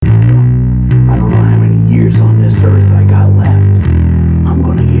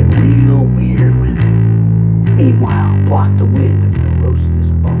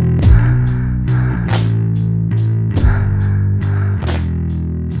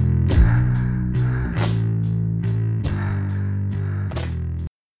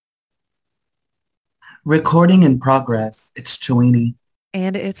Recording in progress. It's Chewini.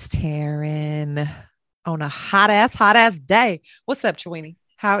 And it's Taryn on a hot ass day. What's up, Chewini?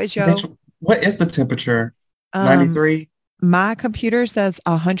 How is Bitch, your what is the temperature? um 93? my computer says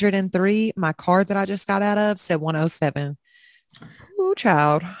 103. My card that I just got out of said 107. Ooh,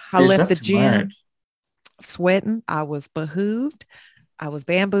 child. I Bitch, left that's the too gym much. sweating. I was behooved. I was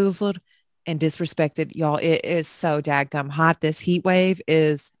bamboozled and disrespected. Y'all, it is so daggum hot. This heat wave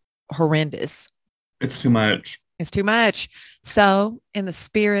is horrendous. It's too much. It's too much. So, in the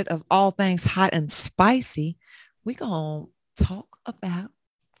spirit of all things hot and spicy, we gonna talk about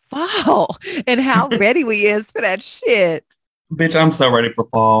fall and how ready we is for that shit. Bitch, I'm so ready for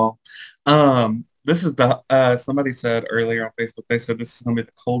fall. This is the somebody said earlier on Facebook, they said this is gonna be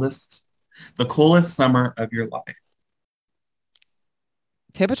the coolest summer of your life.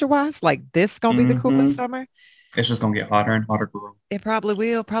 Temperature wise, like this gonna be the coolest hmm summer. It's just gonna get hotter and hotter, girl. It probably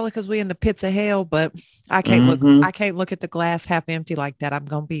will, probably because we in the pits of hell. But hmm I can't look at the glass half empty like that. I'm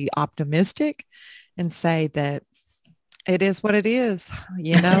gonna be optimistic and say that it is what it is.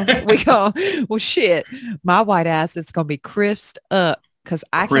 We go, well, shit, my white ass is going to be crisped up because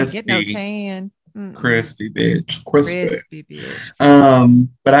I can't get no Crispy. tan. Mm-mm. Crispy, bitch. Crispy. Crispy bitch.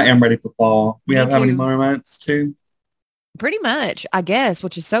 But I am ready for fall. We Me have how many too. more months? Two? Pretty much, I guess,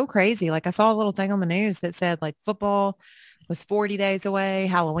 which is so crazy. Like I saw a little thing on the news that said like football was 40 days away.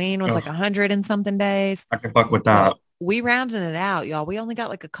 Halloween was like Oh, 100 and something days. I can fuck with that. Well, we rounding it out, y'all. We only got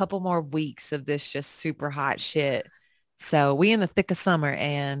like a couple more weeks of this just super hot shit. So we in the thick of summer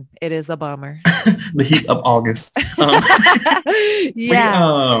and it is a bummer. The heat of August. We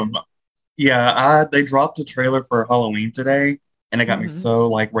Yeah. yeah, they dropped a trailer for Halloween today, and it got me Mhm. so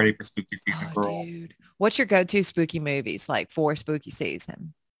like ready for spooky season, Oh, girl. dude. What's your go-to spooky movies like for spooky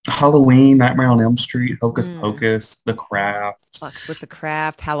season? Halloween, Nightmare on Elm Street, Hocus Mm. Pocus, The Craft, Fucks with the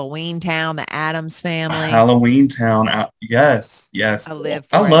Craft, Halloween Town, the Adams Family. Halloween Town. Yes, yes, I girl. live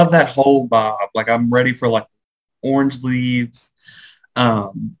I for it. love that whole vibe. Like I'm ready for like orange leaves,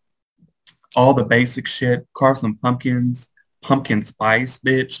 um, all the basic shit. Carve some pumpkins, pumpkin spice,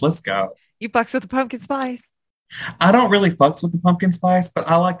 bitch. Let's go. You fucks with the pumpkin spice? I don't really fucks with the pumpkin spice, but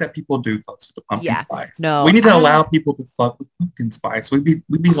I like that people do fucks with the pumpkin Yeah. spice. We No, need to allow people to fuck with pumpkin spice. We'd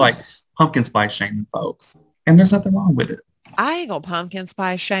be like pumpkin spice shaming folks, and there's nothing wrong with it. I ain't gonna pumpkin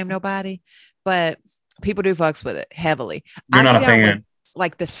spice shame nobody, but people do fucks with it heavily. You're I not get a down with fan.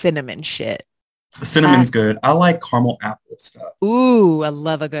 like the cinnamon shit. The That cinnamon's good. I like caramel apple stuff. Ooh, I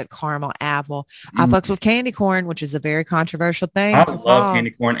love a good caramel apple. I Mm, fucks with candy corn, which is a very controversial thing I for love fall.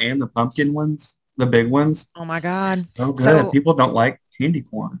 candy corn and the pumpkin ones, the big ones. Oh my God. So good. So People don't like candy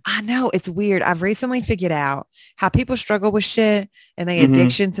corn. I know it's weird. I've recently figured out how people struggle with shit and they hmm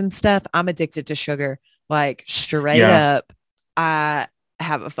addictions and stuff. I'm addicted to sugar. Like straight Yeah, up, I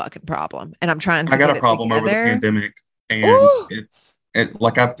have a fucking problem and I'm trying I to got a get it problem over the together. pandemic, and Oh,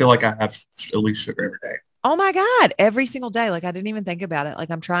 like I feel like I have at least sugar every day. oh my God. Every single day. Like I didn't even think about it.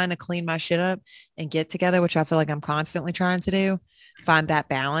 Like I'm trying to clean my shit up and get together, which I feel like I'm constantly trying to do. Find that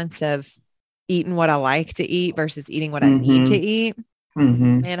balance of eating what I like to eat versus eating what I need to hmm eat.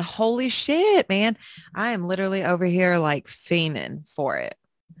 hmm And holy shit, man. I am literally over here like fiending for it.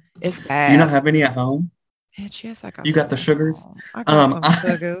 It's Do you not bad. have any at home? Bitch, yes, I got You got some the at sugars. home. I got some I,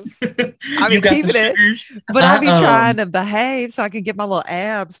 sugars. I you be got the keeping it, sugars. but I I be trying to behave so I can get my little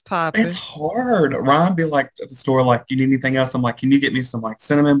abs It's popping. hard. Ryan be like at the store, like, you need anything else? I'm like, can you get me some like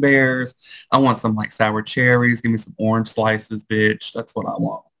cinnamon bears? I want some like sour cherries. Give me some orange slices, bitch. That's what I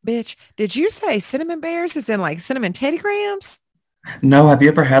want. Bitch, did you say cinnamon bears is in like cinnamon Teddy Grahams? No, have you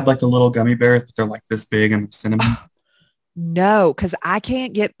ever had like the little gummy bears, but they're like this big and cinnamon? No, because I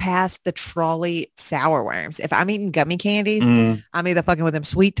can't get past the trolley sour worms. If I'm eating gummy candies, Mm. I'm either fucking with them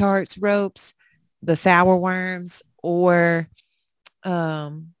sweet tarts ropes, the sour worms, or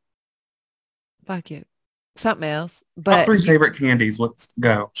um fuck it, something else. Top But three you, favorite candies. Let's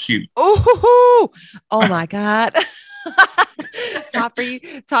go. Shoot. oh, oh my God. Top three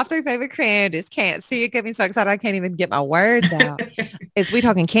favorite candies. Can't see it. Get me so excited. I can't even get my words out. Is we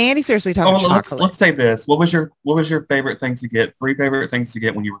talking candies or is we talking Oh, let's say chocolates? this. What was your favorite thing to get? Three favorite things to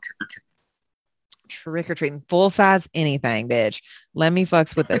get when you were trick or Trick or treating, full size, anything, bitch. Let me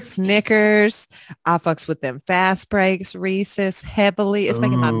fucks with the treating? Snickers. I fucks with them fast breaks, Reese's heavily. It's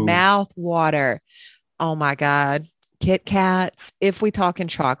making my Oh, mouth water. Oh my God. Kit Kats. If we talking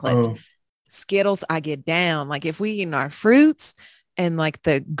chocolates, oh, Skittles, I get down. Like if we eating our fruits and like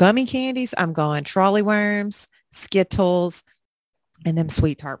the gummy candies, I'm going trolley worms, Skittles, and them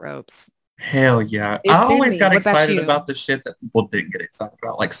sweet tart ropes. hell yeah. I It's in always me. got What about excited you? about the shit that people didn't get excited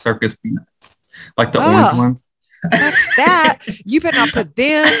about, like circus peanuts, like the orange Oh, ones. Fuck that. You better not put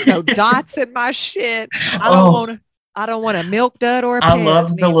them, no dots in my shit. I don't Oh, want to. I don't want a milk dud or a I Pez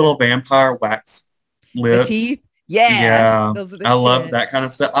loved the neither. little vampire wax The lips. teeth. Yeah. Yeah, Those are the I loved shit. that kind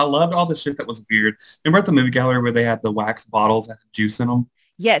of stuff. I loved all the shit that was weird. Remember at the movie gallery where they had the wax bottles that had juice in them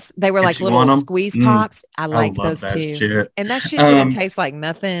Yes, they were and like chew on little them? squeeze Mm, pops. I I liked love those that too. shit. And that shit didn't Um, taste like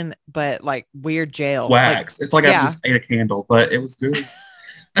nothing but like weird gel. Like, wax. It's like I yeah. just ate a candle, but it was good.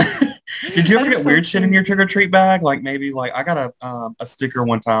 Did you That ever is get so weird shit in your trick crazy. or treat bag? Like maybe like I got a sticker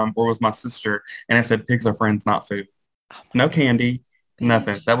one time where it was my sister and it said pigs are friends, not food. Oh my No God, candy,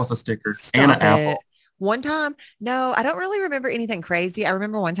 nothing. bitch. That was a sticker and an Stop it. apple. One time, no, I don't really remember anything crazy. I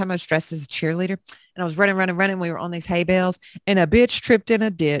remember one time I was dressed as a cheerleader and I was running, running, running. We were on these hay bales and a bitch tripped in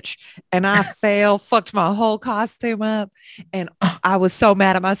a ditch and I fell, fucked my whole costume up. And I was so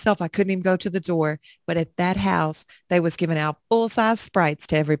mad at myself. I couldn't even go to the door. But at that house, they was giving out full-size Sprites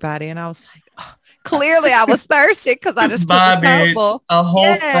to everybody. And I was like, oh, clearly I was thirsty because I just took a Bye, bitch. couple. A whole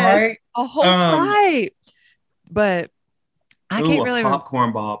Yes, Sprite. a whole Um, Sprite. But I ooh, can't a really remember.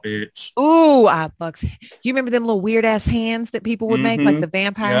 popcorn ball, bitch. Ooh, I fucks. You remember them little weird ass hands that people would make, like Mm-hmm. the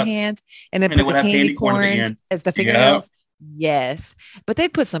vampire Yep. hands, and then And it put the would have candy candy corn at the corns end. as the Yep. fingernails? Yes. But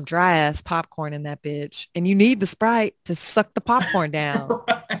they'd put some dry ass popcorn in that bitch. And you need the Sprite to suck the popcorn down.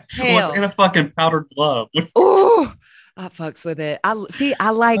 Right. Well, it's in Hell. a fucking powdered glove. Ooh, I fucks with it. I see, I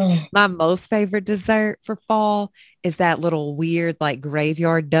like Oh, my most favorite dessert for fall is that little weird like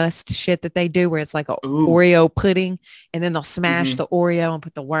graveyard dust shit that they do where it's like a ooh. Oreo pudding and then they'll smash Mm-hmm. the Oreo and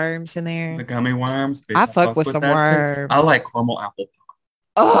put the worms in The there. gummy worms, I bitch. I fuck fucks with with some that too. I worms. like caramel apple.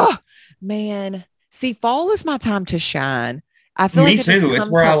 Oh, man. See, fall is my time to shine. I feel like Me I just too. come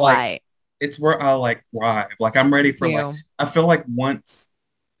to light. It's where I like thrive. Like I'm ready Me for like too. I feel like once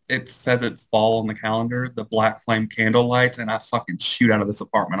it says it's fall on the calendar, the black flame candle lights, and I fucking shoot out of this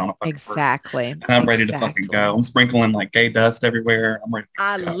apartment on a fucking person. Exactly. And I'm ready to fucking go. Exactly. I'm sprinkling like gay dust everywhere. I'm ready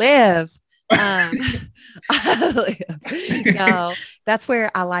I to live. Um, I live. go. No, that's where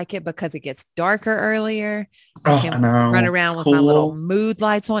I like it because it gets darker earlier. I Oh, I can run know. It's around with my little cool. mood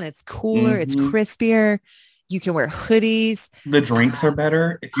lights on. It's cooler. It's Hmm. crispier. You can wear hoodies. The drinks are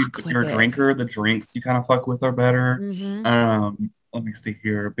better. Fuck If with you're a it. drinker, the drinks you kind of fuck with are better. Mm-hmm. Let me see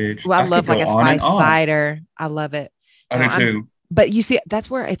here, bitch. Well, I I could love like go a on and spice on. cider. I love it. I No, do too. but you see, that's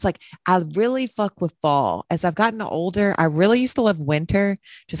where it's like, I really fuck with fall. As I've gotten older, I really used to love winter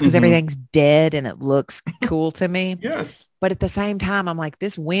just because Hmm. everything's dead and it looks cool to me. Yes. But at the same time, I'm like,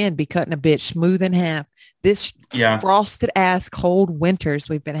 this wind be cutting a bitch smooth in half. This Yeah. frosted ass cold winters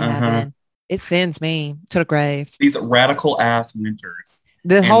we've been Uh-huh. having, it sends me to the grave. These radical ass winters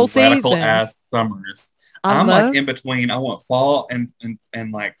The whole and radical seasons. ass summers. I I'm like love. in between. I want fall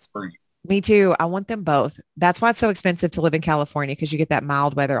and like spring. Me too. I want them both. That's why it's so expensive to live in California because you get that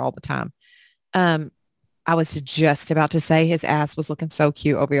mild weather all the time. Um, I was just about to say his ass was looking so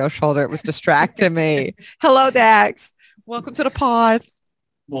cute over your shoulder. It was distracting me. Hello, Dax. Welcome to the pod.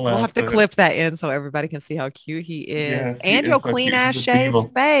 We'll have Bless to it. clip that in so everybody can see how cute he is Yes, he and is your so clean cute. He's ass a shaved diva.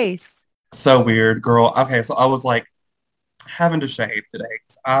 face. So weird, girl. Okay, so I was like having to shave today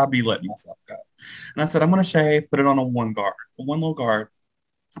 'cause I'll be letting myself go. And I said, I'm gonna shave, put it on a one guard, a one little guard.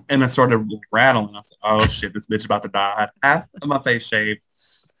 And I started rattling. I said, oh shit, this bitch about to die. I had half of my face shaved.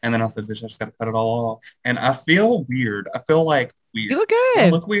 And then I said, bitch, I just gotta cut it all off. And I feel weird. I feel like You weird. look Do I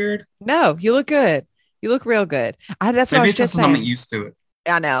good. look weird? No, you look good. You look real good. That's what I Maybe was it's just just because I'm not saying. used to it.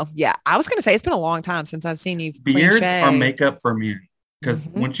 I know. Yeah. I was going to say it's been a long time since I've seen you clean Beards are shave. makeup for men. Because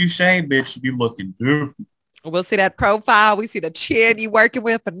Hmm. once you shave, bitch, you be looking different. We'll see that profile. We see the chin you working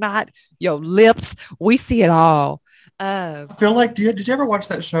with or not, your lips. We see it all. Uh, I feel like, did you ever watch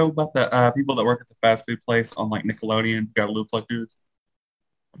that show about the people that work at the fast food place on like Nickelodeon? Got to look like this.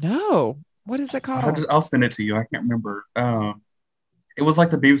 no. What is it called? I'll send it to you. I can't remember. It was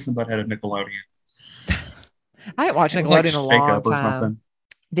like the Beavis and Butthead of Nickelodeon. I ain't watched It was like Nickelodeon in a Shake long Up or time. something.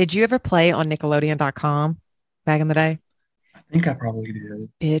 Did you ever play on Nickelodeon.com back in the day? I think I probably did.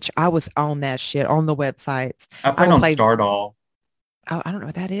 Bitch, I was on that shit on the websites. I I played would on play. Stardoll. Oh, I don't know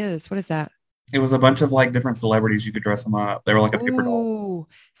what that is. What is that? It was a bunch of like different celebrities. You could dress them up. They were like a paper doll. Ooh,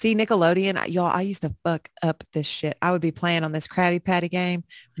 see Nickelodeon, y'all. I used to fuck up this shit. I would be playing on this Krabby Patty game,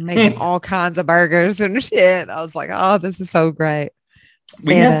 making all kinds of burgers and shit. I was like, oh, this is so great.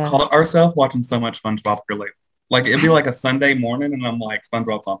 We And have caught ourselves watching so much SpongeBob here lately. Like it'd be I, like a Sunday morning, and I'm like,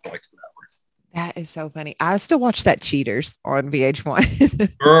 SpongeBob's on for like 2 hours. that is so funny. I still watch that Cheaters on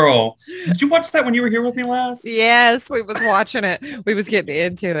VH1. Girl, did you watch that when you were here with me last? Yes, we was watching it. We was getting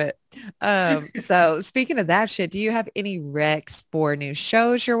into it. So speaking of that shit, do you have any recs for new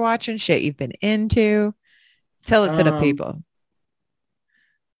shows you're watching? Shit you've been into? Tell it to the Um, people.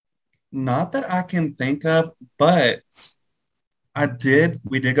 Not that I can think of, but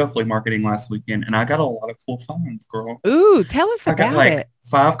we did go flea marketing last weekend and I got a lot of cool finds, girl. Ooh, tell us I got about like it.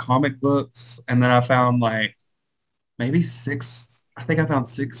 5 comic books and then I found like maybe six, I think I found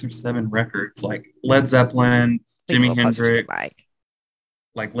 6 or 7 records, like Led Zeppelin, Speak a Jimi little closer to the Hendrix, mic.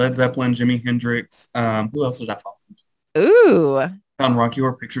 like Led Zeppelin, Jimi Hendrix. Who else did I find? Ooh, Found Rocky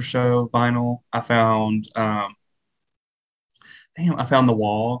Horror Picture Show vinyl. I found, I found The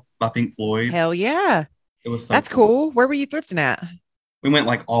Wall by Pink Floyd. hell yeah. It was so That's cool. cool. Where were you thrifting at? We went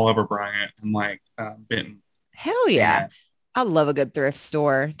like all over Bryant and like Benton. Hell yeah. And I love a good thrift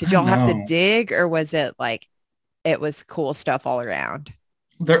store. Did I y'all have to know dig or was it like it was cool stuff all around?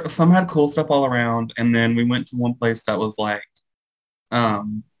 some had cool stuff all around, and then we went to one place that was like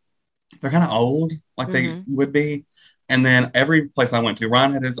um they're kind of old, like they Mm-hmm. would be. And then every place I went to,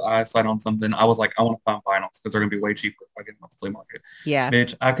 Ryan had his eyesight on something. I was like, I want to find vinyls because they're gonna be way cheaper if I get them at the flea market. Yeah.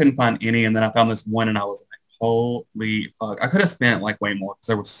 Bitch, I couldn't find any, and then I found this one, and I was like, holy fuck! I could have spent like way more because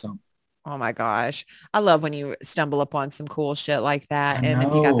there was so. Oh my gosh. I love when you stumble upon some cool shit like I that. And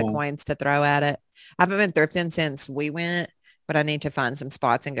if you got the know. coins to throw at it. I haven't been thrifting since we went, but I need to find some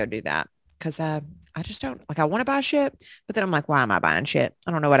spots and go do that. Cause I just don't like I want to buy shit, but then I'm like, why am I buying shit?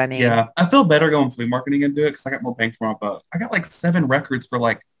 I don't know what I need. Yeah, I feel better going flea marketing and do it because I got more bang for my buck. I got like 7 records for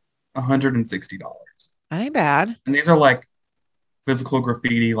like $160. That ain't bad. And these are like physical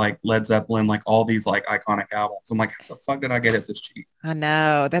graffiti, like Led Zeppelin, like all these like iconic albums. I'm like, how the fuck did I get it this cheap? I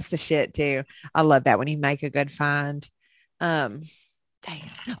know. That's the shit too. I love that when you make a good find. Um,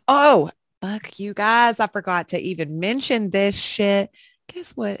 damn. Oh, fuck you guys. I forgot to even mention this shit.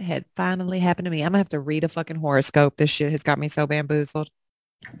 Guess what had finally happened to me? I'm gonna have to read a fucking horoscope. This shit has got me so bamboozled.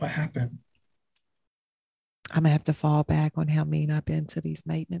 What happened? I'm gonna have to fall back on how mean I've been to these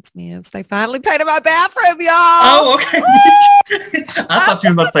maintenance men. They finally painted my bathroom, y'all. Oh, okay. I I thought you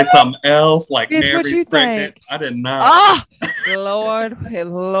was about to say something else, like Bitch, what Mary's you pregnant. think? I did not. Oh, Lord,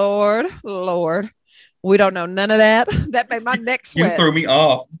 Lord, Lord. We don't know none of that. That made my neck You sweat. threw me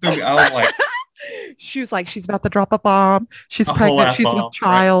off. You threw me. I was like She was like, she's about to drop a bomb. She's a whole pregnant. ass She's with bomb, right?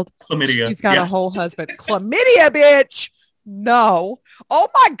 child. Chlamydia. She's got a Yeah. whole husband. Chlamydia, bitch. No. Oh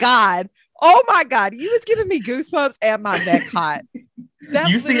my God. Oh my God. You was giving me goosebumps and my neck hot.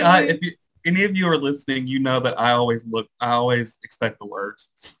 That You see, I literally, if you, any of you are listening, you know that I always expect the worst.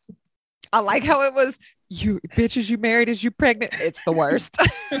 I like how it was, you bitches, you married, is you pregnant? It's the worst.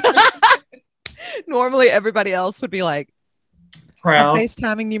 Normally everybody else would be like, I'm Proud.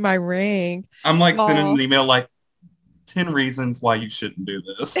 FaceTiming you my ring. I'm like sending an Y'all. email like 10 reasons why you shouldn't do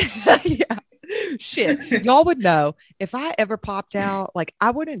this. Yeah. Shit. Y'all would know if I ever popped out, like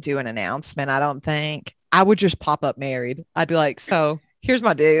I wouldn't do an announcement, I don't think. I would just pop up married. I'd be like, so here's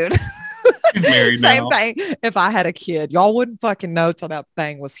my dude. She's married Same now. thing. If I had a kid, y'all wouldn't fucking know till that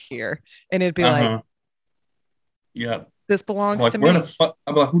thing was here. And it'd be like, Uh-huh. Yeah. this I'm belongs like, to where the me. fuck?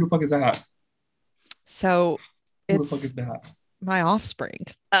 I'm like, who the fuck is that? So Who the fuck it's is that? my offspring.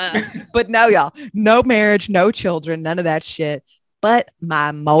 But no, y'all, no marriage, no children, none of that shit. But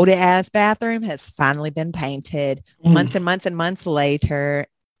my moldy ass bathroom has finally been painted months and months and months later.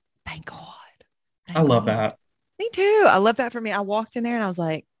 Thank God. I Thank love God. that. Me too. I love that for me. I walked in there and I was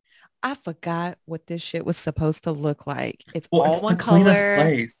like, I forgot what this shit was supposed to look like. It's Well, all it's the one cleanest color.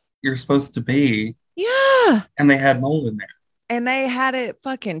 place you're supposed to be, Yeah. and they had mold in there. And they had it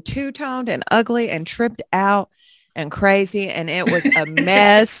fucking two-toned and ugly and tripped out and crazy. And it was a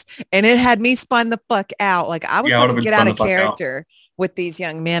mess. And it had me spun the fuck out. Like I was Yeah, I would about have to been get out spun of the fuck out. character with these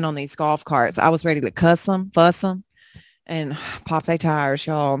young men on these golf carts. I was ready to cuss them, fuss them, and pop their tires,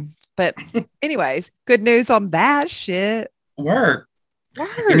 y'all. But anyways, good news on that shit. Work.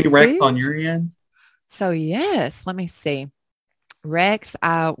 Any Work, wrecks on bitch. your end? So yes, let me see. Rex,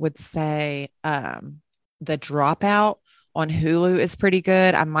 I would say the Dropout on Hulu is pretty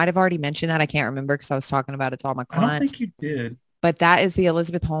good. I might have already mentioned that. I can't remember because I was talking about it to all my I don't clients. think you did. But that is the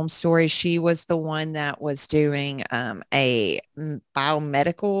Elizabeth Holmes story. She was the one that was doing a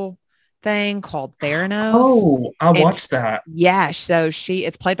biomedical thing called Theranos. Oh, I And watched that. yeah, so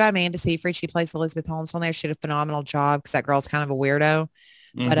it's played by Amanda Seyfried. She plays Elizabeth Holmes on there. She did a phenomenal job because that girl's kind of a weirdo.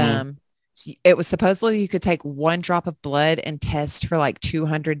 But Mm-hmm. it was supposedly you could take one drop of blood and test for like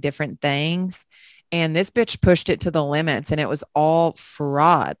 200 different things. And this bitch pushed it to the limits and it was all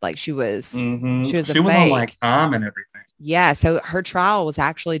fraud. Like Mm-hmm. she was a She was on fake. like time and everything. Yeah. So her trial was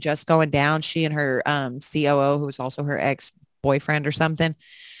actually just going down. She and her COO, who was also her ex boyfriend or something,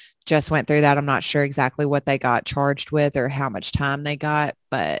 just went through that. I'm not sure exactly what they got charged with or how much time they got,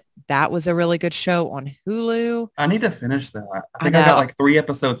 but that was a really good show on Hulu. I need to finish that. I I think I got know like 3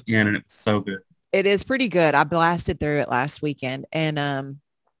 episodes in and it was so good. it is pretty good. I blasted through it last weekend and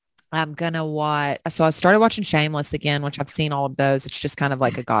I'm gonna watch. So I started watching Shameless again, which I've seen all of those. It's just kind of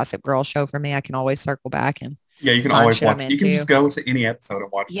like a Gossip Girl show for me. I can always circle back and Yeah, you can find always shit I'm watch. You can into. just go to any episode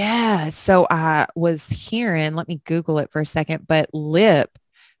and watch it. Yeah. So I was hearing, let me Google it for a second, but Lip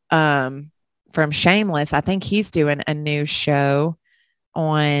um from Shameless, I think he's doing a new show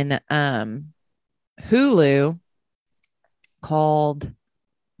on Hulu called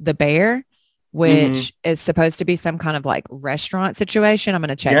The Bear, Hmm. which is supposed to be some kind of like restaurant situation. I'm going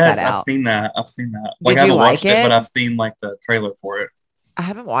to check that Yes, I've out. seen that. I've seen that. Like Did I you haven't like watched it, but it? I've seen like the trailer for it. I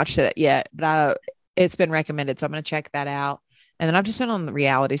haven't watched it yet, but it's been recommended. So I'm going to check that out. And then I've just been on the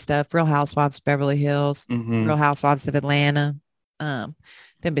reality stuff, Real Housewives of Beverly Hills, Hmm. Real Housewives of Atlanta. Um,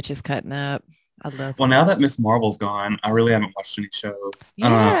 them bitches cutting up. I love Well, them. now that Miss Marvel's gone, I really haven't watched any shows.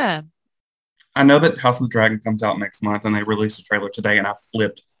 Yeah. I know that House of the Dragon comes out next month, and they released a trailer today, and I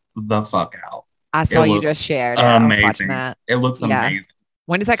flipped the fuck out. I It saw you looks just shared it. I was watching amazing. that. It looks Yeah. amazing.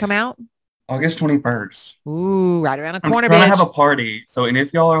 When does that come out? August 21st. Ooh, right around the I'm corner, trying to have a bitch. party. So, and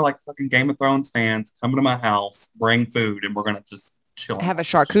if y'all are like fucking Game of Thrones fans, come to my house, bring food, and we're gonna just chill and Have a watch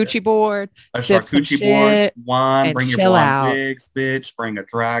this shit. charcuterie board, A sip some charcuterie board, shit, wine, and bring your chill blonde out. wigs, bitch, bring a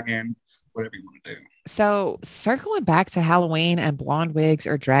dragon, whatever you want to do. So circling back to Halloween and blonde wigs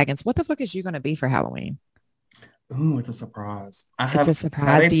or dragons, what the fuck is you going to be for Halloween? Ooh, it's a surprise. I It's a have had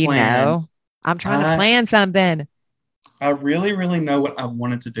surprise. a Do you plan. know? I'm trying to I plan something. I really, really know what I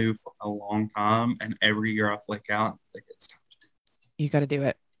wanted to do for a long time, and every year I flake out. I think it's time, You got to do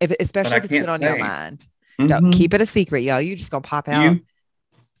it. but Especially I if it's been can't on your say. mind. No, Mm-hmm. keep it a secret, y'all. You just going to pop out. You?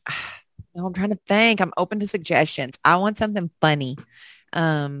 No, I'm trying to think. I'm open to suggestions. I want something funny.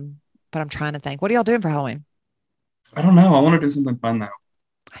 Um, but I'm trying to think. What are y'all doing for Halloween? I don't know. I want to do something fun though.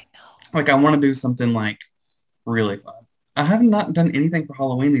 I know. Like I want to do something like really fun. I have not done anything for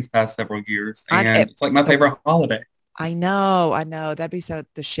Halloween these past several years, and it's like my The favorite holiday. I know, I know. That'd be so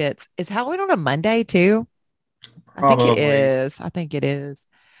the shits. Is Halloween on a Monday too? I think it Probably. is. I think it is.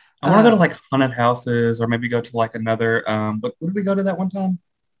 I want to go to Um, like haunted houses, or maybe go to like another. What did we go to that one time?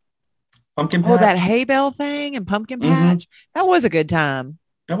 Pumpkin oh, that patch. hay bale thing and pumpkin Mm-hmm. patch. That was a good time.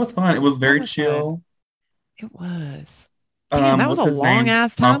 That was fun. It was That very was fun. chill. It was. Damn, that was What's a his long name?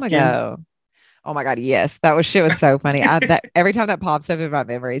 ass time Pumpkin. ago. Oh my God, yes. That was shit was so funny. I that every time that pops up in my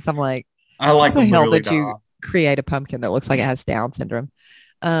memories, I'm like, I how like the hell literally did you died. create a pumpkin that looks like it has Down syndrome?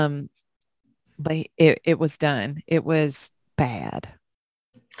 Um, but it was done. It was bad.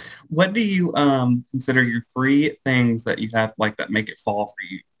 What do you consider your three things that you have like that make it fall for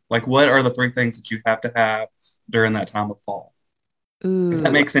you? Like what are the three things that you have to have during that time of fall? If that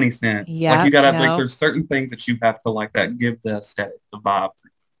Ooh, makes any sense. Like yeah, you gotta like no. there's certain things that you have to like that give the aesthetic, the vibe.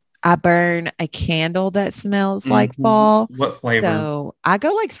 I burn a candle that smells like Mm-hmm. fall. What flavor? So I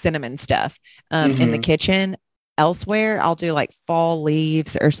go like cinnamon stuff in the Mm-hmm. kitchen. Elsewhere, I'll do like fall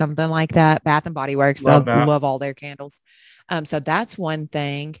leaves or something like that. Bath and Body Works, Love they'll that. love all their candles. So that's one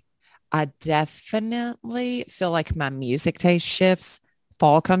thing. I definitely feel like my music taste shifts.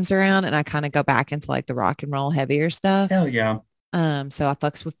 Fall comes around and I kind of go back into like the rock and roll heavier stuff. Hell yeah. So I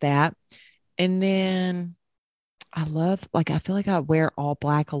fucks with that. And then I love like I feel like I wear all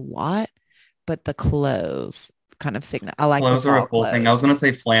black a lot, but the clothes kind of signal. I like the Clothes are a fall full thing. I was clothes.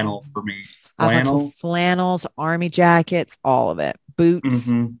 gonna say flannels Mhm. for me. It's I fucks with flannel. flannels, army jackets, all of it. Boots.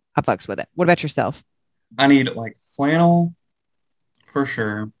 Mm-hmm. I fucks with it. What about yourself? I need like flannel for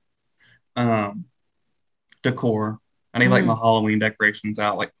sure. Um, decor. I need like my Mm, Halloween decorations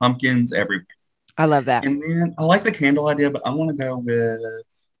out, like pumpkins everywhere. I love that. And then I like the candle idea, but I want to go with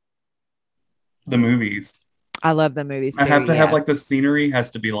the movies. I love the movies I too. have to have Yeah. like the scenery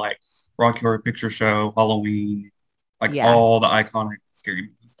has to be like Rocky Horror Picture Show, Halloween, like Yeah. all the iconic scary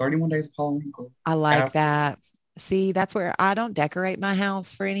movies. 31 Days of Halloween, cool. I like Gasp. that. See, that's where I don't decorate my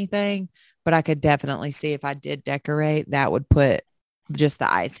house for anything, but I could definitely see if I did decorate, that would put just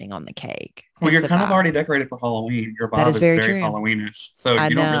the icing on the cake. Well, It's you're a kind of vibe. already decorated for Halloween. Your That vibe is is very very true. Halloweenish, so I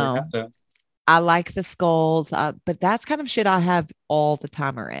you don't really have know. to. I like the skulls, but that's kind of shit I have all the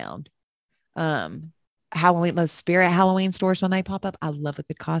time around. Um, Halloween, those spirit Halloween stores when they pop up, I love a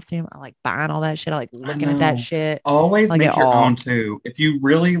good costume. I like buying all that shit. I like I looking at that know. shit. I Always like it make your own all. too. If you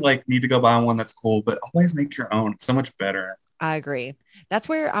really like need to go buy one, that's cool. But always make your own. It's so much better. I agree. That's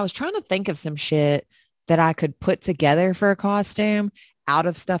where I was trying to think of some shit that I could put together for a costume out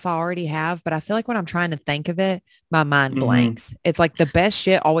of stuff I already have. But I feel like when I'm trying to think of it, my mind Hmm. blanks. It's like the best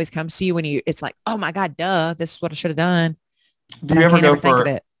shit always comes to you when it's like, oh my God, duh, this is what I should have done. Do But you I ever can't go ever think of for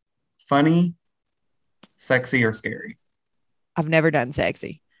it. funny, sexy, or scary? I've never done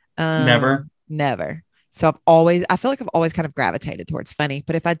sexy. Never. Never. So I feel like I've always kind of gravitated towards funny.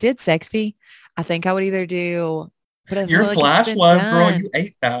 But if I did sexy, I think I would either do but I Your feel like it's slash been was, girl, done. you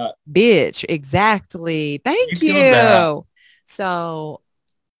ate that. Bitch, exactly. You Thank killed that. you. So,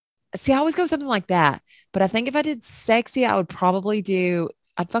 see, I always go something like that. But I think if I did sexy, I would probably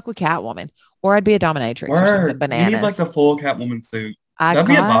I'd fuck with Catwoman or I'd be a dominatrix or something Word. You need like bananas. the full Catwoman suit. I That'd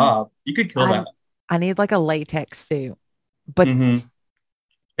be a got, vibe. You could kill I, that. I need like a latex suit. But Hmm.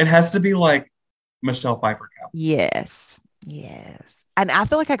 It has to be like Michelle Pfeiffer Catwoman. yes, yes. And I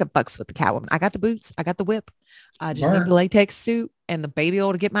feel like I could bucks with the Catwoman. I got the boots. I got the whip. I just need the Word. latex suit and the baby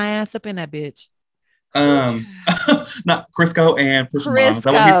oil to get my ass up in that bitch. Ooh, Um, child. not Crisco and push them on. Is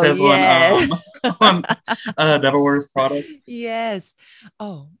that what he Crisco, says on yeah. on Devil Wears Prada? Yes.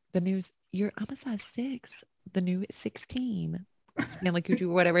 Oh, the news. I'm a size 6. The new 16. Stanley Cucci,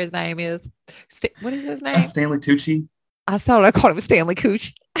 whatever his name is. What is his name? Stanley Tucci. I thought I called him Stanley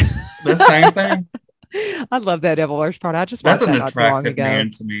Cucci. The same thing. I love that Devil Wears Prada. I just That's watched an that not too long attractive ago.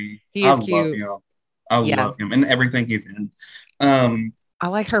 man to me. He I is love cute. him. I Yeah. love him and everything he's in. Um, I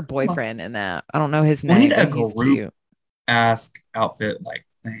like her boyfriend in that. I don't know his we need name, a but he's group cute. ask outfit like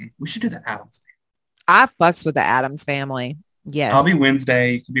thing. We should do the Adams. I fucks with the Adams family. I'll be Yes.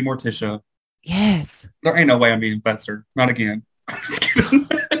 Wednesday. You can be Morticia. Yes. There ain't no way I'm being Fester. Not again. Just kidding.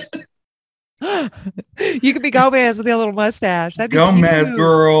 You could be Gomez with your little mustache. That'd be Gomez cute.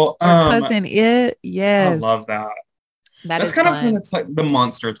 girl. Or cousin it. I Yes. love that. That That's is kind of when fun. it's like the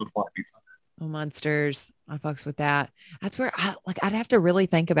monsters would probably be fun. Oh, monsters. I fucks with that. That's where I'd have to really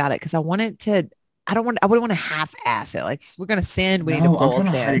think about it because I want it to I wouldn't want to half ass it. Like we're gonna send, we need to No, I'm full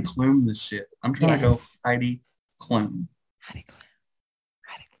trying to Heidi send. Klum this shit. I'm trying to go Yes. Heidi Klum. Howdy, Glenn.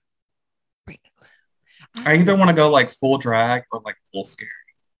 Howdy, bring the Glenn. I either want to go like full drag or like full scare.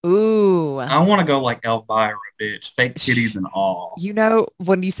 Ooh. I want to go like Elvira, bitch, fake titties and all. You know,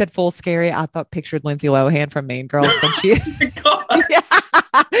 when you said full scary, I thought pictured Lindsay Lohan from Mean Girls when she Oh my god,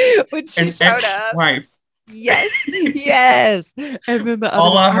 yeah, when she an showed up. ex-wife. Yes, yes. And then the other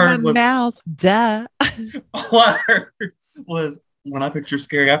All one, I I'm a heard was mouse. Duh. all I heard was when I picture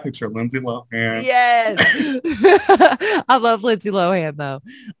scary, I picture Lindsay Lohan. Yes. I love Lindsay Lohan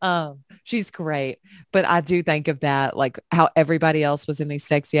though. She's great. But I do think of that, like how everybody else was in these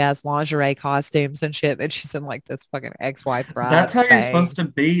sexy ass lingerie costumes and shit. And she's in like this fucking ex-wife bride That's how you're thing. supposed to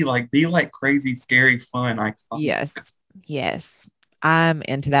be like crazy, scary, fun, iconic. Yes. Yes. I'm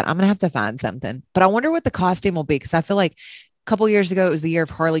into that. I'm gonna have to find something. But I wonder what the costume will be because I feel like a couple years ago it was the year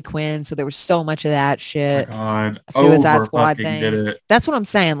of Harley Quinn. So there was so much of that Oh my shit. god, Suicide over Squad fucking did thing. it. That's what I'm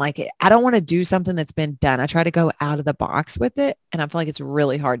saying. Like, I don't want to do something that's been done. I try to go out of the box with it. And I feel like it's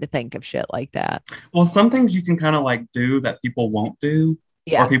really hard to think of shit like that. Well, some things you can kind of like do that people won't do or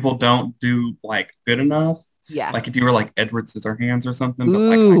Yeah. people don't do like good enough. Yeah. Like if you were like Edward Scissorhands or something, but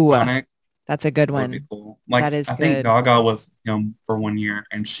like Ooh, iconic, that's a good that would be one. cool. That Like is I think good. Gaga was him for 1 year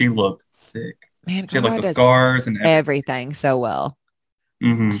and she looked sick. Man, She had like Gaga the does scars and everything. everything so well.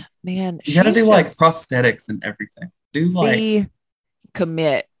 Hmm. Man, You got to she's do like just prosthetics and everything. Do like, the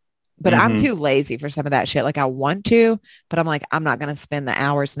commit. But I'm hmm too lazy for some of that shit. Like I want to, but I'm like, I'm not going to spend the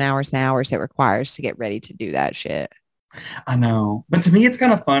hours and hours and hours it requires to get ready to do that shit. I know. But to me, it's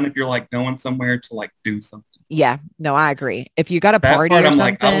kind of fun if you're like going somewhere to like do something. Yeah, no, I agree. If you got a That party part, or I'm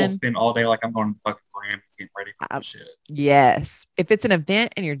like, I will something, spend all day like I'm going to the fucking Grammys getting ready for I, this shit. yes. If it's an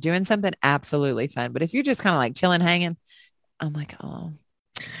event and you're doing something, absolutely fun. But if you're just kind of like chilling, hanging, I'm like, oh,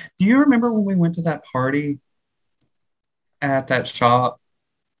 Do you remember when we went to that party at that shop?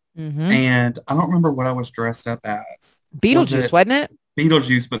 mm-hmm. And I don't remember what I was dressed up as. Was Beetlejuice, it wasn't it?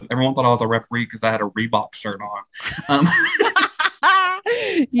 Beetlejuice? But everyone thought I was a referee because I had a Reebok shirt on. Um, um,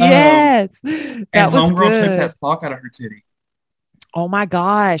 Yes, and that was Homegirl took good. that sock out of her titty. Oh my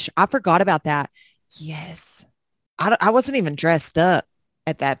gosh, I forgot about that. Yes, I wasn't even dressed up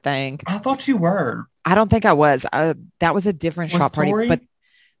at that thing. I thought you were. I don't think I was. That was a different Was shop party, but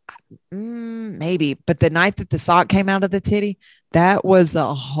Tori? maybe. But the night that the sock came out of the titty, that was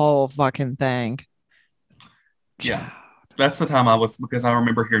a whole fucking thing. Yeah. That's the time I was because I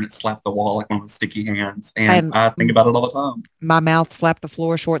remember hearing it slap the wall like one of those sticky hands. And And I think about it all the my mouth slapped the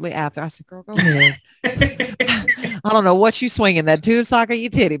floor shortly after. I said, girl, go ahead. time. I don't know what you swinging, that tube sock or your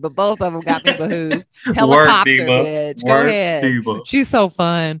titty, but both of them got me behooved. Work, Helicopter, diva. bitch. Go Work, ahead. diva. She's so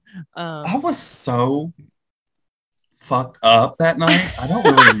fun. I was so fucked up that night. I don't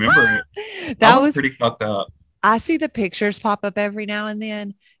really remember it. I That was was, pretty fucked up. I see the pictures pop up every now and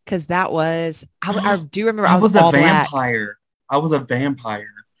then because that was, I do remember I I was was a all black. vampire. I was a vampire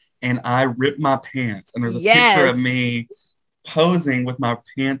and I ripped my pants. And there's a picture of Yes. me posing with my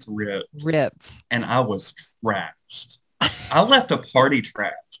pants ripped Ripped. and I was trashed. I left a party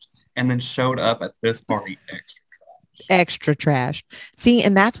trashed and then showed up at this party extra trashed. Extra trash. See,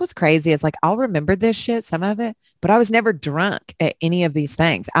 and that's what's crazy. It's like I'll remember this shit, some of it, but I was never drunk at any of these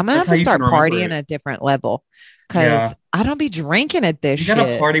things. I'm gonna That's have how to you can start remember partying it. at a different level because Yeah. I don't be drinking at this You gotta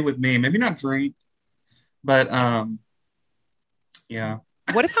shit. party with me. Maybe not drink, but yeah.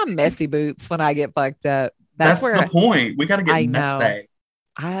 What if I'm messy boots when I get fucked up? That's That's the where point. We gotta get I know. messy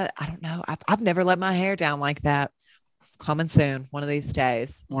I don't know. I've never let my hair down like that. It's coming soon, one of these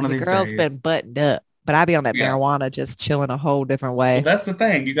days. one of Your these girl's been days. buttoned up, but I be on that Yeah. marijuana just chilling a whole different Well, way. that's the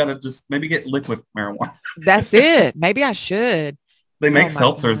thing. You gotta just maybe get liquid marijuana. That's it. Maybe I should. They Oh make my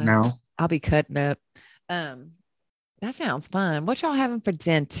seltzers God. now. I'll be cutting up. Um, that sounds fun. What y'all having for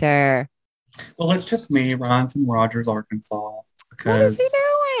dinner? Well, it's just me, Ron's in Rogers, Arkansas, What is he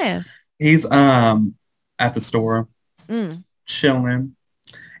because doing? he's at the store Mm, chilling,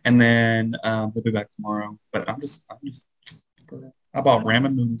 and then we'll be back tomorrow. But I'm just I bought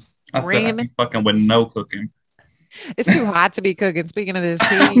ramen noodles. I said I'd ramen. be fucking with no cooking. It's too hot to be cooking. Speaking of this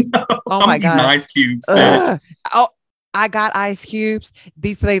heat, oh I'm my eating God. ice cubes, bitch. Ugh. Oh, I got ice cubes.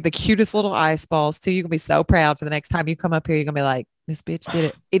 These are the cutest little ice balls too. You're gonna be so proud for the next time you come up here. You're gonna be like, this bitch did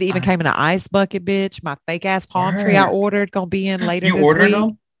it. It even I came in an ice bucket, bitch. My fake ass palm tree I word. ordered gonna be in later You this ordered week.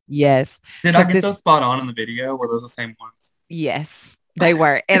 them? Yes. Did I Because get this, those spot on in the video? Were those the same ones? yes, they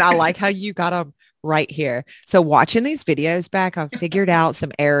were. And I like how you got them right here. So watching these videos back, I've figured out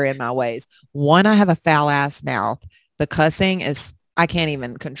some error in my ways. One, I have a foul ass mouth. The cussing is, I can't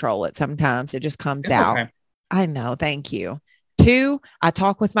even control it. Sometimes it just comes It's out. okay. I know. Thank you. Two, I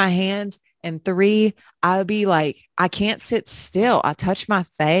talk with my hands. And three, I'll be like, I can't sit still. I touch my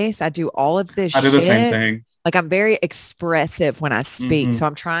face. I do all of this I do the same shit. thing. Like I'm very expressive when I speak. Hmm. So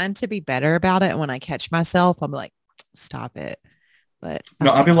I'm trying to be better about it. And when I catch myself, I'm like, stop it. But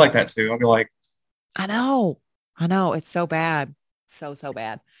No, I'll okay. be like that too. I'll be like, I know. I know. It's so bad. So, so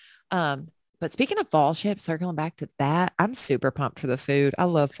bad. Um, but speaking of fall ship, circling back to that, I'm super pumped for the food. I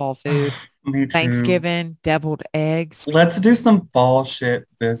love fall food. me too. Thanksgiving, deviled eggs. Let's do some fall shit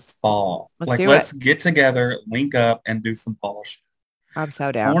this fall. Let's Like, do it. let's get together, link up, and do some fall shit. I'm so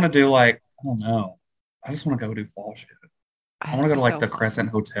I down. want to do like, I don't know. I just want to go do fall shit. I want to It'd go be to like so the fun. Crescent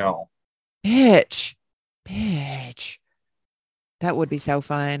Hotel. Bitch. Bitch. That would be so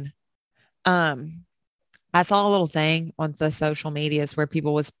fun. Um, I saw a little thing on the social medias where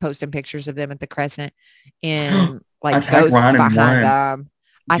people was posting pictures of them at the Crescent and I like tagged ghosts Ryan in behind one. them.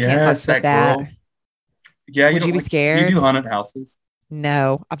 I can't Yes, fucks with that that. girl. Yeah, you Would you don't be like, do you do scared? haunted houses?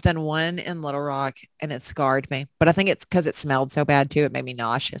 No, I've done one in Little Rock and it scarred me. But I think it's because it smelled so bad too. It made me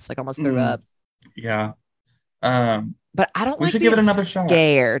nauseous, like almost threw Mm, up. yeah. Um, But I don't we like should give being it another shot.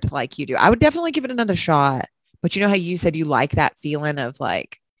 scared like you do. I would definitely give it another shot. But you know how you said you like that feeling of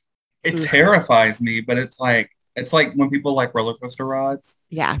like, It ugh, terrifies me, but it's like when people like roller coaster rides.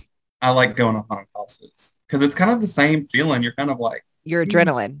 yeah, I like going to haunted houses because it's kind of the same feeling. You're kind of like, your "Ooh."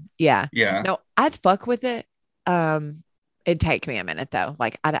 adrenaline. Yeah. Yeah. No, I'd fuck with it. It'd take me a minute though.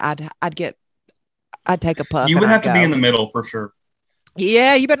 Like I'd take a puff You and would I'd have to be in go. the middle for sure.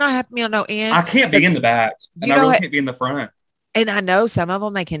 Yeah, you better not have me on no end I can't be in because the back, and you I know really what? can't be in the front. And I know some of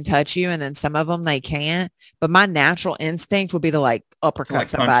them they can touch you and then some of them they can't. But my natural instinct would be to like To uppercut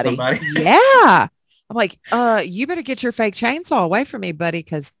like punch somebody. somebody. Yeah. I'm like, you better get your fake chainsaw away from me, buddy,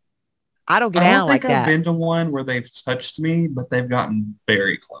 because I don't get I don't down think like I've that. been to one where they've touched me, but they've gotten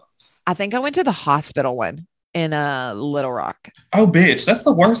very close. I think I went to the hospital one in Little Rock. Oh, bitch, that's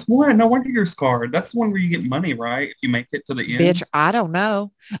the worst one. No wonder you're scarred. That's the one where you get money, right? If you make it to the Bitch, end. I don't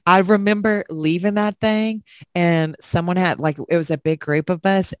know. I remember leaving that thing and someone had like it was a big group of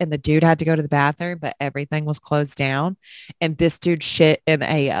us and the dude had to go to the bathroom, but everything was closed down. And this dude shit in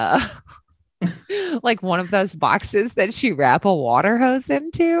a like one of those boxes that you wrap a water hose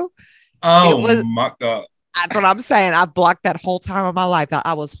into. It Oh was my God. that's what I'm saying. I blocked that whole time of my life.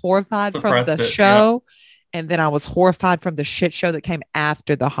 I was horrified from the Suppressed it. Yeah. show and then I was horrified from the shit show that came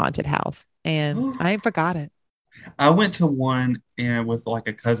after the haunted house. And I ain't forgot it. I went to one and with like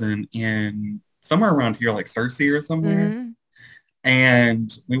a cousin in somewhere around here, like Cersei or somewhere. Mm-hmm.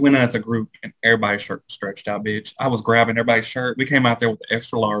 And we went in as a group and everybody's shirt was stretched out, bitch. I was grabbing everybody's shirt. We came out there with the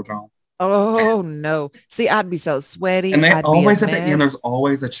extra large on. Oh no. See, I'd be so And sweaty. they I'd be a always at the end, mess. there's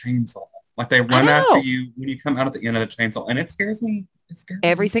always a chainsaw. Like they I run after know you when you come out at the end of the chainsaw. And it scares me. It scares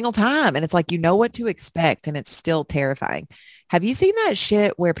every me. single time. And it's like, you know what to expect. And it's still terrifying. Have you seen that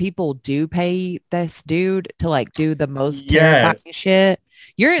shit where people do pay this dude to like do the most terrifying Yes. shit?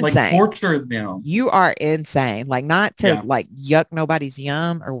 You're Like insane. torture them. You are insane. Like not to Yeah. like yuck nobody's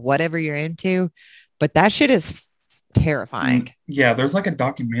yum or whatever you're into, but that shit is terrifying. Yeah, there's like a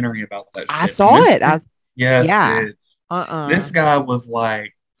documentary about that I shit. And saw it. yes, Yeah. bitch. Uh-uh. This guy was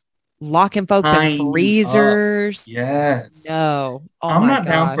like locking folks in Tying you up. freezers. Yes. No. Oh I'm my not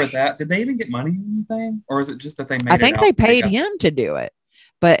down for gosh. that. Did they even get money or anything? Or is it just that they I made it think out they that they paid got him to do it.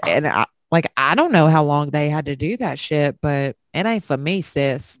 But and I don't know how long they had to do that shit, but it ain't for me,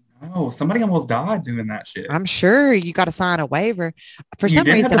 sis. no, somebody almost died doing that shit. I'm sure you got to sign a waiver. For You some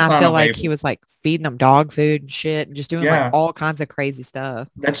did have reason, to I sign feel a like waiver. he was like feeding them dog food and shit and just doing like Yeah, all kinds of crazy stuff.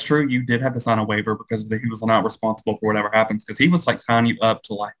 that's true. You did have to sign a waiver because he was not responsible for whatever happens because he was like tying you up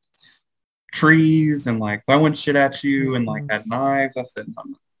to like trees and like throwing shit at you and like Mm-mm. had knives. I said, no,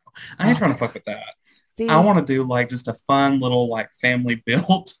 no, no. I ain't Oh, trying to fuck with that. I see, want to do like just a fun little like family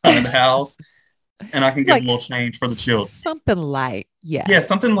built haunted house and I can give a like little change for the children. something light. Yeah, Yeah,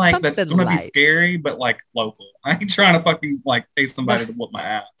 something like that's something gonna be light. scary, but like local. I ain't trying to fucking like pay somebody to whoop my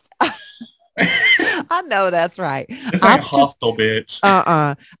ass. I know that's right. This I'm ain't just hostile, bitch.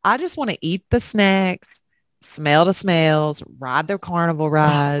 I just want to eat the snacks, smell the smells, ride their carnival A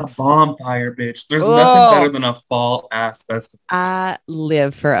rides. bonfire, bitch. There's nothing better Oh, than a fall ass festival. I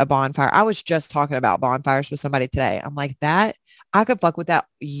live for a bonfire. I was just talking about bonfires with somebody today. I'm like, that I could fuck with that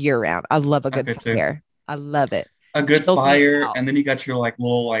year round. I love a I good could too. fire. I love it. A good Chills me fire, out. and then you got your like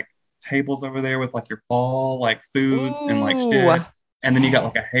little like tables over there with like your fall like foods and like Ooh, shit. And then you got yeah,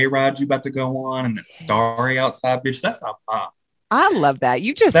 like a hayride you about to go on, and it's yeah. starry outside, bitch. That's a pop. I love that.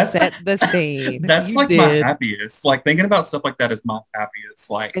 You just That's set the scene. that's You like my did. happiest. Like thinking about stuff like that is my happiest.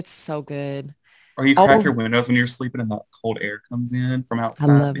 Like, It's so good. or you crack Oh, your windows when you're sleeping and the cold air comes in from I outside.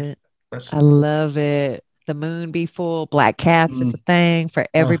 love Bitch, it. that I shit. love it. The moon be full. Black cats is a Mm. thing for Ugh.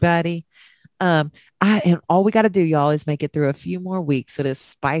 everybody. Um, and all we got to do, y'all, is make it through a few more weeks of this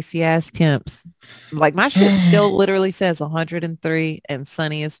spicy ass temps. Like my shit still literally says 103 and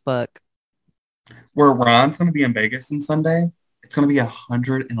sunny as fuck. Where Ron's going to be in Vegas on Sunday, it's going to be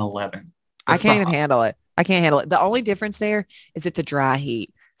 111. I That's the can't even high. handle it. I can't handle it. The only difference there is it's a dry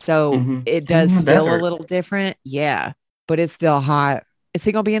heat. So Mm-hmm. it He's in does the feel a desert. little different. Yeah, but it's still hot. Is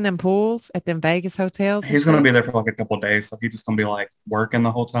he gonna be in them pools at them Vegas hotels and He's going to shit? be there for like a couple of days. So he's just going to be like working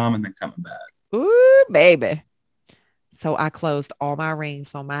the whole time and then coming back. Ooh, baby. So I closed all my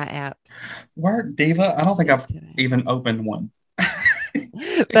rings on my apps Work, Diva. I and don't think shit I've today. even opened one.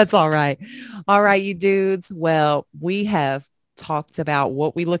 That's all right. All right, you dudes. Well, we have talked about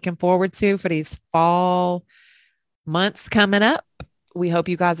what we're looking forward to for these fall months coming up. We hope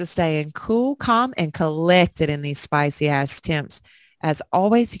you guys are staying cool, calm, and collected in these spicy ass temps. As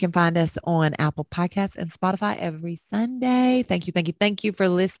always, you can find us on Apple Podcasts and Spotify every Sunday. Thank you, thank you, thank you for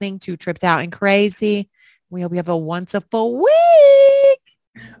listening to Tripped Out and Crazy. We hope you have a wonderful week.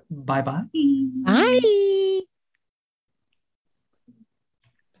 Bye bye. Bye.